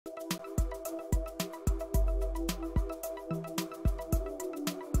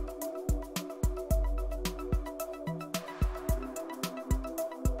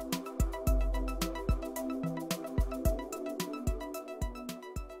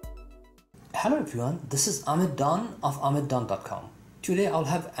Hello everyone, this is Ahmed Dawn of ahmeddawn.com. Today I'll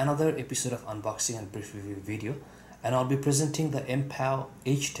have another episode of unboxing and brief review video, and I'll be presenting the Mpow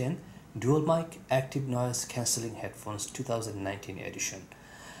H10 Dual Mic Active Noise Cancelling Headphones 2019 edition.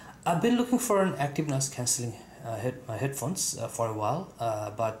 I've been looking for an active noise cancelling headphones for a while,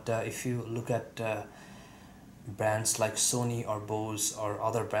 but if you look at brands like Sony or Bose or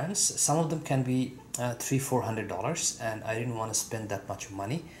other brands, some of them can be $300-400, and I didn't want to spend that much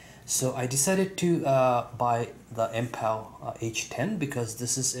money. So I decided to buy the Mpow H10 because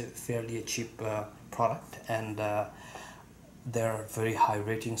this is a fairly cheap product, and there are very high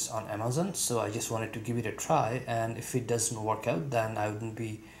ratings on Amazon. So I just wanted to give it a try, and if it doesn't work out, then I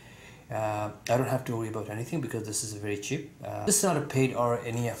don't have to worry about anything because this is very cheap. This is not a paid or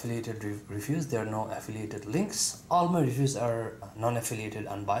any affiliated reviews. There are no affiliated links. All my reviews are non-affiliated,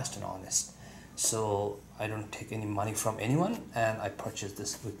 unbiased and honest. So I don't take any money from anyone, and I purchased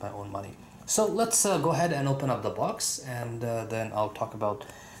this with my own money. So let's go ahead and open up the box, and then I'll talk about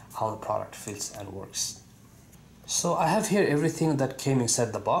how the product feels and works. So I have here everything that came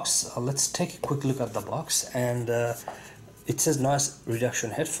inside the box. Let's take a quick look at the box, and it says noise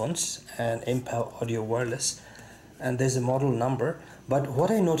reduction headphones and Mpow audio wireless, and there's a model number. But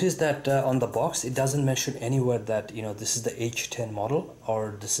what I noticed that on the box, it doesn't mention anywhere that this is the H10 model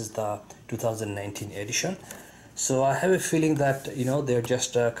or this is the 2019 edition. So I have a feeling that they're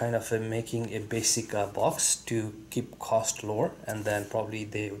just kind of making a basic box to keep cost lower, and then probably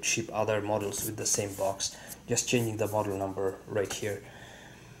they would ship other models with the same box, just changing the model number right here.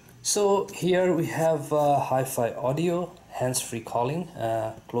 So here we have hi-fi audio, hands-free calling,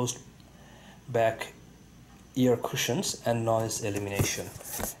 closed back ear cushions, and noise elimination.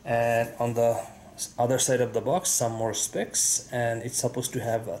 And on the other side of the box, some more specs, and it's supposed to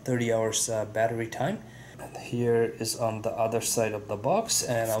have 30 hours battery time. And here is on the other side of the box,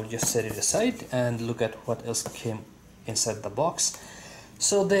 and I'll just set it aside and look at what else came inside the box.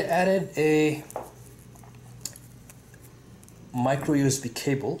 So they added a micro USB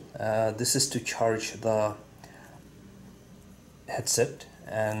cable. This is to charge the headset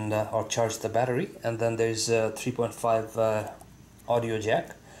and or charge the battery, and then there's a 3.5 audio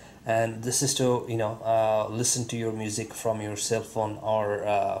jack, and this is to listen to your music from your cell phone or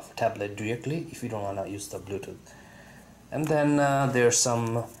tablet directly if you don't want to use the Bluetooth. And then there's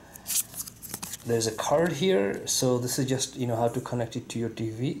a card here, so this is just how to connect it to your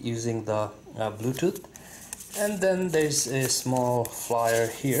TV using the Bluetooth. And then there's a small flyer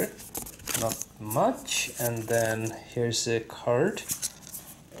here, not much, and then here's a card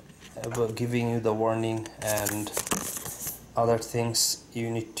about giving you the warning and other things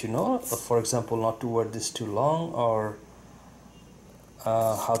you need to know. For example, not to wear this too long, or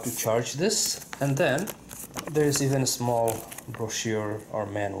how to charge this. And then there's even a small brochure or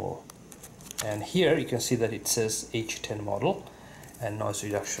manual, and here you can see that it says H10 model and noise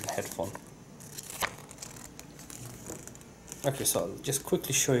reduction headphone. Okay, so I'll just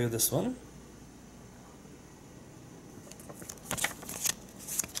quickly show you this one.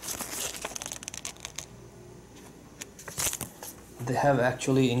 They have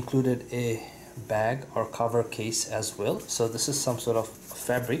actually included a bag or cover case as well. So this is some sort of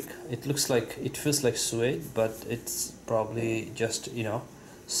fabric. It feels like suede, but it's probably just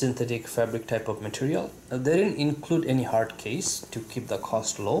synthetic fabric type of material. They didn't include any hard case to keep the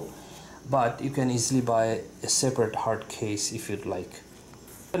cost low, but you can easily buy a separate hard case if you'd like.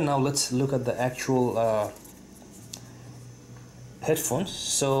 And now let's look at the actual headphones.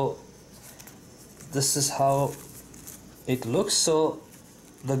 So this is how it looks. So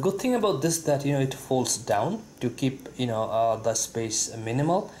the good thing about this that it folds down to keep the space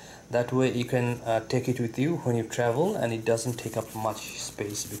minimal. That way you can take it with you when you travel, and it doesn't take up much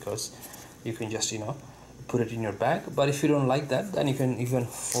space because you can just put it in your bag. But if you don't like that, then you can even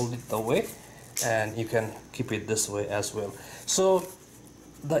fold it the way, and you can keep it this way as well. So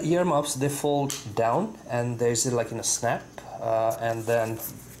the ear muffs, they fold down, and there's like a snap, and then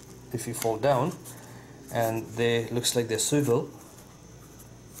if you fold down, and they looks like they swivel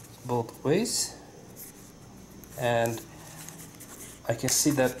both ways, and I can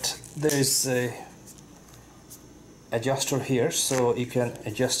see that there is a adjuster here, so you can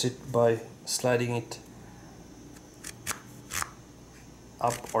adjust it by sliding it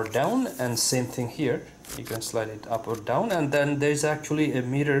up or down, and same thing here, you can slide it up or down. And then there's actually a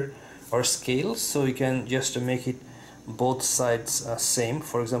meter or scale, so you can just make it both sides same.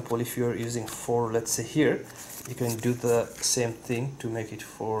 For example, if you're using 4, let's say here, you can do the same thing to make it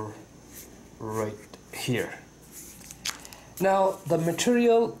 4 right here. Now the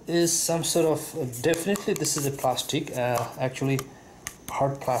material is some sort of, definitely this is a plastic. Actually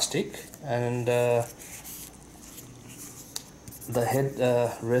hard plastic, and the head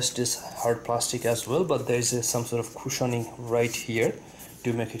rest is hard plastic as well, but there is some sort of cushioning right here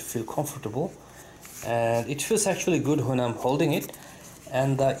to make it feel comfortable, and it feels actually good when I'm holding it.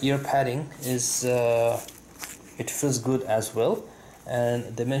 And the ear padding is it feels good as well,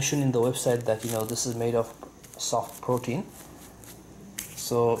 and they mentioned in the website that this is made of soft protein,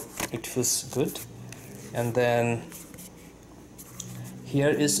 so it feels good. And then here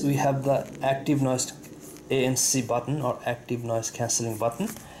is we have the active noise ANC button, or active noise cancelling button,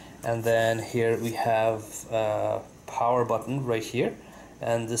 and then here we have power button right here,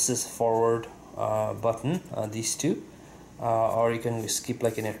 and this is forward button, these two, or you can skip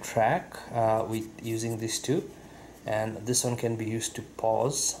like in a track with using these two, and this one can be used to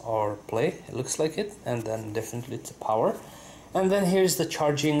pause or play, it looks like it, and then definitely it's a power. And then here's the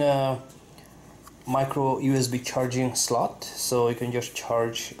charging micro USB charging slot, so you can just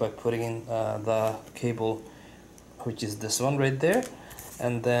charge by putting in the cable, which is this one right there.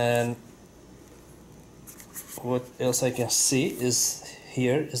 And then what else I can see is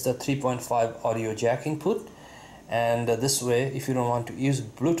here is the 3.5 audio jack input, and this way if you don't want to use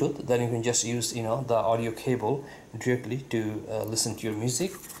Bluetooth, then you can just use the audio cable directly to listen to your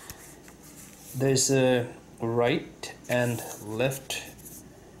music. There's a right and left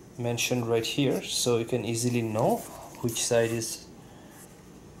mentioned right here, so you can easily know which side is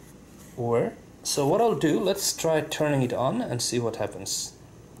where. So what I'll do, let's try turning it on and see what happens.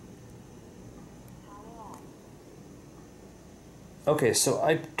 Okay, so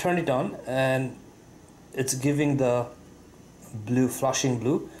I turned it on and it's giving the blue, flashing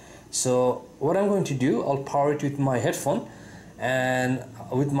blue. So what I'm going to do, I'll power it with my headphone and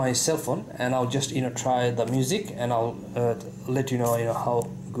with my cell phone, and I'll just try the music, and I'll let you know how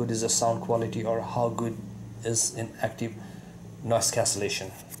good is the sound quality, or how good is in active noise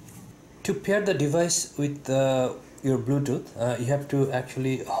cancellation. To pair the device with your Bluetooth, you have to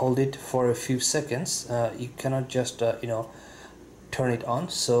actually hold it for a few seconds. You cannot just turn it on.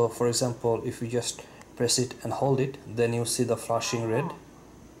 So for example, if you just press it and hold it, then you'll see the flashing red.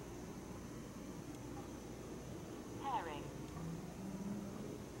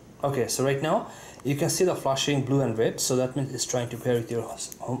 Okay, so right now you can see the flashing blue and red, so that means it's trying to pair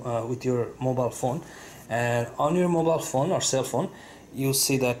with your mobile phone. And on your mobile phone or cell phone, you'll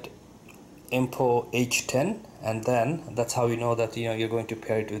see that Mpow H10, and then that's how you know that you're going to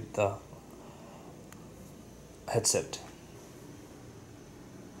pair it with the headset.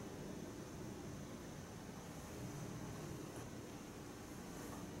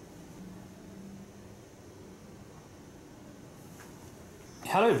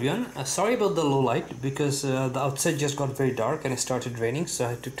 Hello everyone, sorry about the low light, because the outside just got very dark and it started raining, so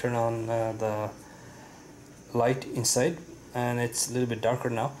I had to turn on the light inside, and it's a little bit darker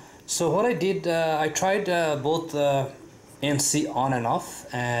now. So what I did, I tried both ANC on and off,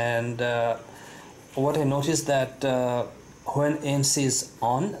 and what I noticed that when ANC is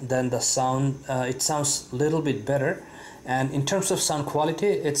on, then the sound, it sounds a little bit better, and in terms of sound quality,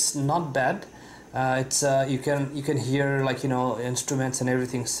 it's not bad. It's you can hear instruments and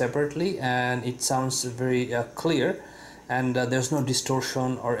everything separately, and it sounds very clear, and there's no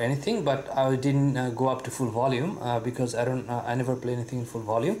distortion or anything. But I didn't go up to full volume because I never play anything in full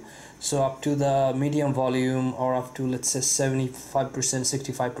volume. So up to the medium volume, or up to, let's say, 75%,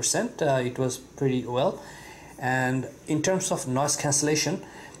 65%, it was pretty well. And in terms of noise cancellation,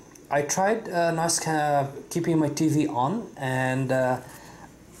 I tried keeping my TV on, and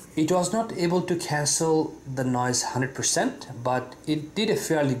it was not able to cancel the noise 100%, but it did a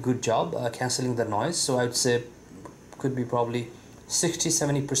fairly good job cancelling the noise. So I would say could be probably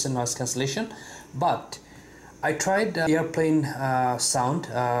 60-70% noise cancellation. But I tried airplane sound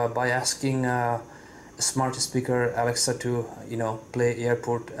by asking smart speaker Alexa to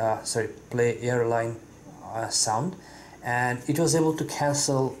play airline sound, and it was able to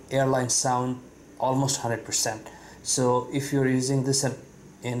cancel airline sound almost 100%. So if you're using this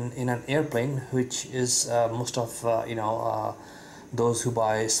in an airplane, which is most of those who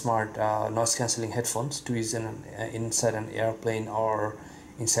buy smart noise cancelling headphones to use inside an airplane or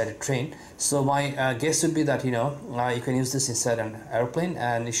inside a train. So my guess would be that you can use this inside an airplane,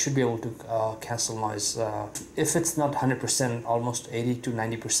 and it should be able to cancel noise. If it's not 100%, almost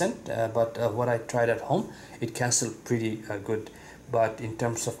 80-90%. But what I tried at home, it canceled pretty good. But in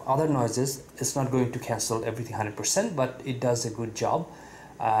terms of other noises, it's not going to cancel everything 100%, but it does a good job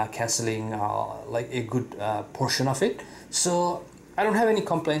cancelling like a good portion of it. So I don't have any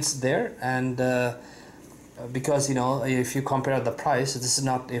complaints there, and because if you compare the price, this is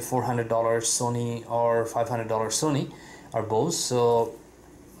not a $400 Sony or $500 Sony or Bose, so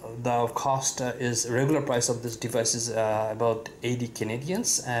the cost is regular price of this device is about 80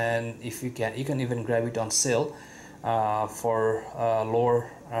 Canadians, and if you can even grab it on sale for lower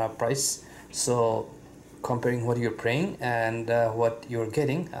price. So comparing what you're paying and what you're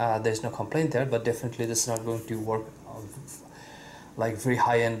getting, there's no complaint there, but definitely this is not going to work like very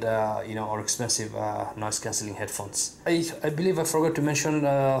high-end or expensive noise cancelling headphones. I believe I forgot to mention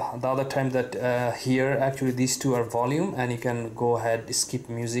the other time that here actually these two are volume, and you can go ahead skip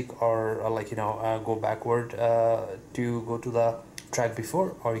music or go backward to go to the track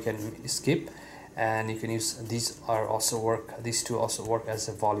before, or you can skip, and you can use these two also work as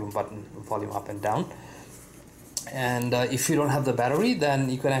a volume button, volume up and down. And if you don't have the battery, then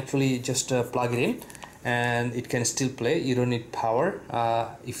you can actually just plug it in and it can still play. You don't need power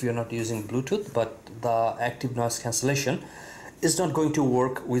if you're not using Bluetooth, but the active noise cancellation is not going to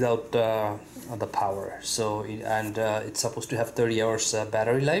work without the power. So it's supposed to have 30 hours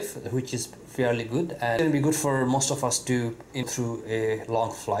battery life, which is fairly good, and it's going to be good for most of us to through a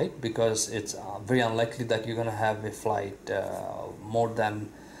long flight, because it's very unlikely that you're going to have a flight more than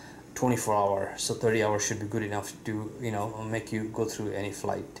 24 hours. So 30 hours should be good enough to make you go through any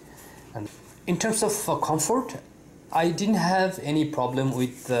flight. And in terms of comfort, I didn't have any problem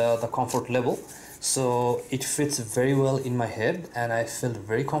with the comfort level, so it fits very well in my head and I felt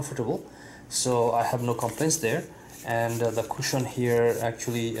very comfortable, so I have no complaints there. And the cushion here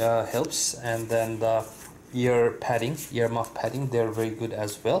actually helps, and then the ear muff padding, they're very good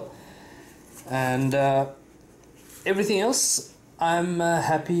as well. And everything else, I'm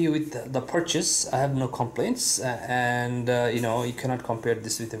happy with the purchase. I have no complaints, and you cannot compare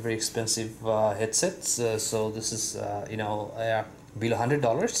this with a very expensive headsets. So this is below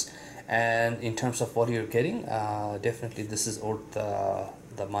 $100, and in terms of what you're getting, definitely this is worth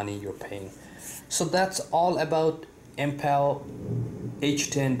the money you're paying. So that's all about Mpow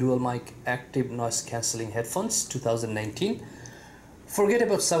H10 dual mic active noise cancelling headphones 2019. Forget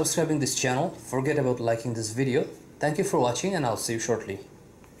about subscribing this channel, forget about liking this video. Thank you for watching, and I'll see you shortly.